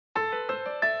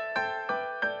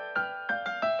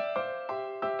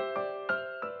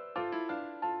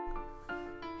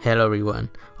Hello everyone,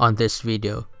 on this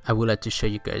video I would like to show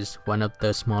you guys one of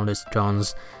the smallest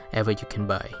drones ever you can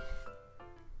buy.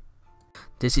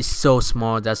 This is so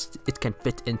small that it can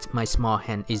fit in my small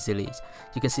hand easily.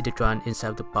 You can see the drone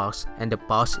inside the box, and the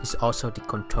box is also the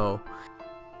control.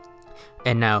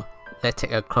 And now let's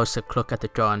take a closer look at the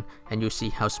drone and you'll see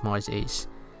how small it is.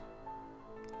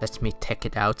 Let me take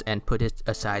it out and put it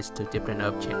aside to different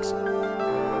objects.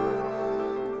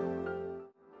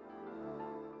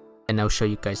 And I'll show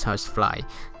you guys how it's fly.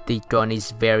 The drone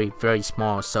is very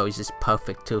small, so it is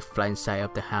perfect to fly inside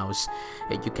of the house.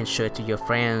 And you can show it to your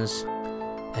friends.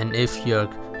 And if you're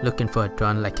looking for a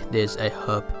drone like this, I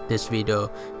hope this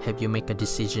video help you make a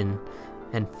decision.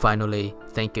 And finally,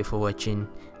 thank you for watching,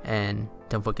 and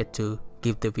don't forget to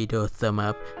give the video a thumb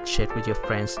up, share it with your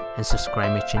friends, and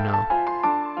subscribe my channel.